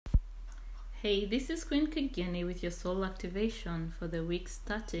Hey, this is Queen Kigeni with your soul activation for the week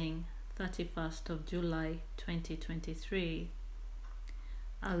starting 31st of July 2023.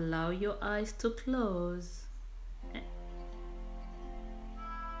 Allow your eyes to close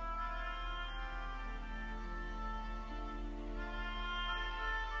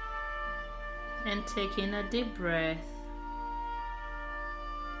and take in a deep breath.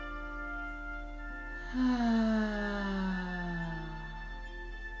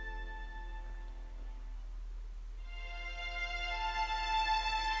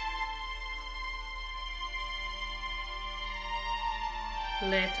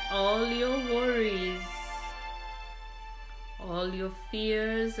 Let all your worries, all your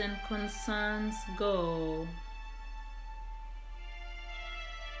fears and concerns go.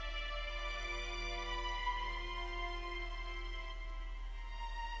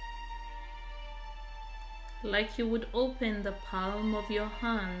 Like you would open the palm of your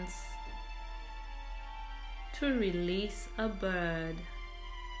hands to release a bird.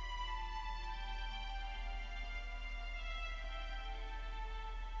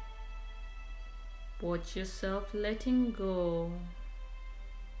 Watch yourself letting go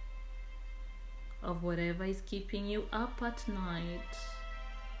of whatever is keeping you up at night.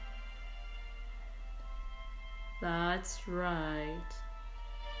 That's right.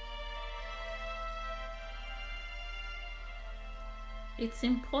 It's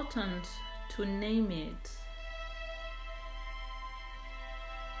important to name it.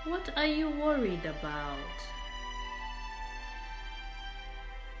 What are you worried about?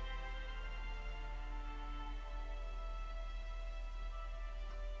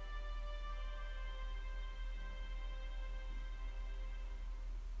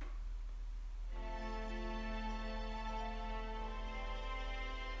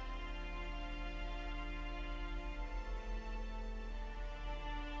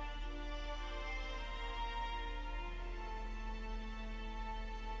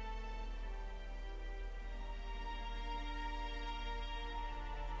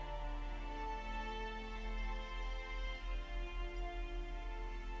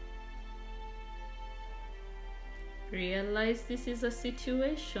 Realize this is a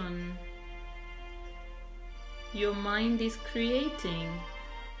situation your mind is creating.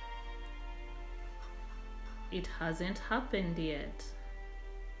 It hasn't happened yet.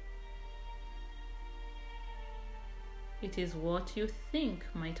 It is what you think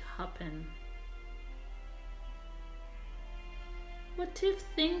might happen. What if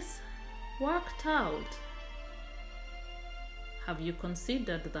things worked out? Have you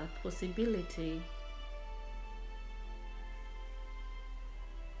considered that possibility?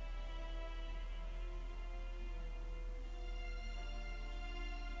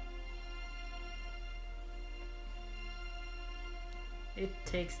 It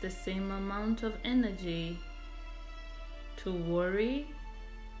takes the same amount of energy to worry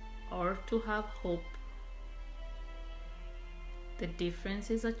or to have hope. The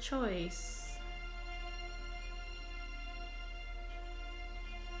difference is a choice.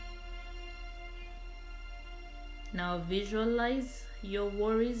 Now visualize your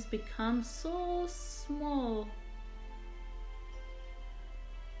worries become so small,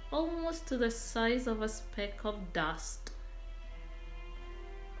 almost to the size of a speck of dust.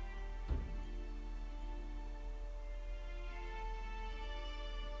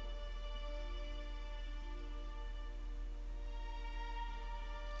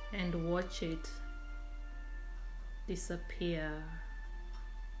 And watch it disappear.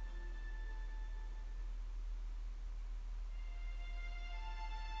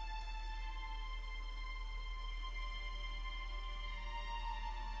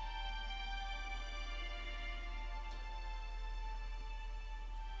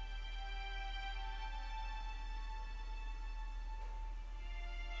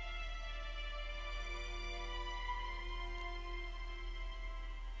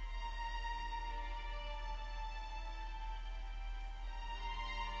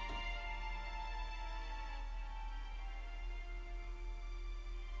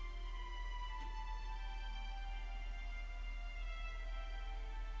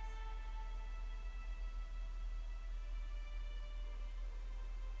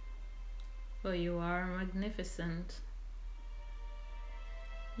 For you are magnificent.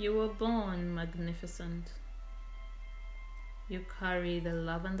 You were born magnificent. You carry the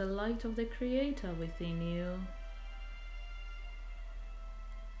love and the light of the Creator within you.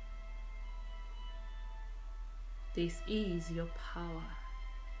 This is your power.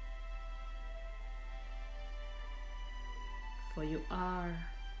 For you are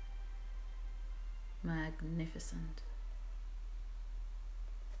magnificent.